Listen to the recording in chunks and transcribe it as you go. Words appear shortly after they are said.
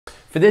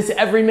For this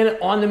every minute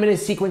on the minute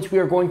sequence, we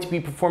are going to be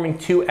performing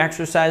 2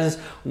 exercises,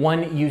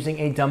 one using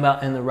a dumbbell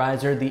and the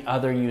riser, the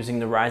other using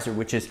the riser,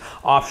 which is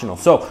optional.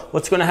 So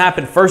what's gonna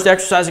happen? First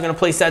exercise, I'm gonna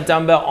place that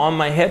dumbbell on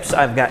my hips.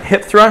 I've got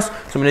hip thrust,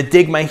 so I'm gonna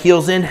dig my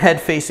heels in,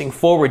 head facing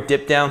forward,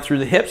 dip down through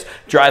the hips,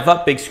 drive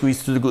up, big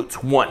squeeze through the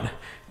glutes. 1,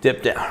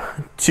 dip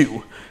down,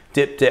 2,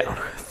 dip down,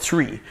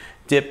 3,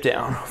 dip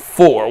down,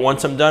 4.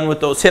 Once I'm done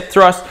with those hip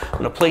thrusts, I'm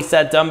gonna place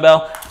that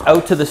dumbbell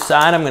out to the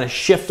side. I'm gonna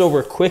shift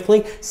over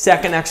quickly.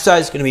 Second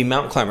exercise is gonna be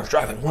mountain climbers,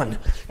 driving 1,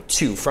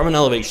 2, from an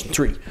elevation,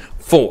 3,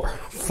 4,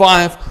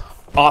 5.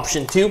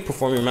 Option 2,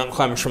 perform your mountain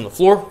climbers from the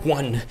floor.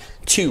 1,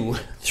 2,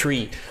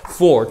 3,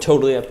 4.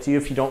 Totally up to you.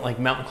 If you don't like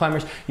mountain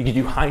climbers, you can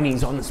do high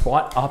knees on the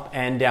spot, up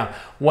and down.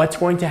 What's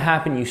going to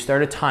happen? You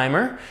start a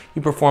timer,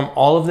 you perform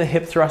all of the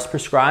hip thrusts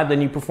prescribed,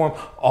 then you perform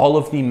all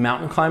of the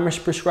mountain climbers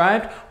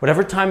prescribed,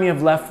 whatever time you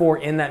have left for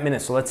in that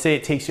minute. So let's say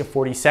it takes you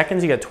 40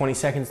 seconds, you got 20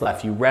 seconds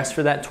left. You rest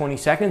for that 20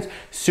 seconds.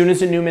 As soon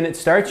as a new minute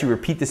starts, you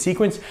repeat the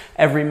sequence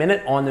every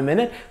minute on the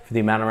minute for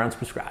the amount of rounds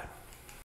prescribed.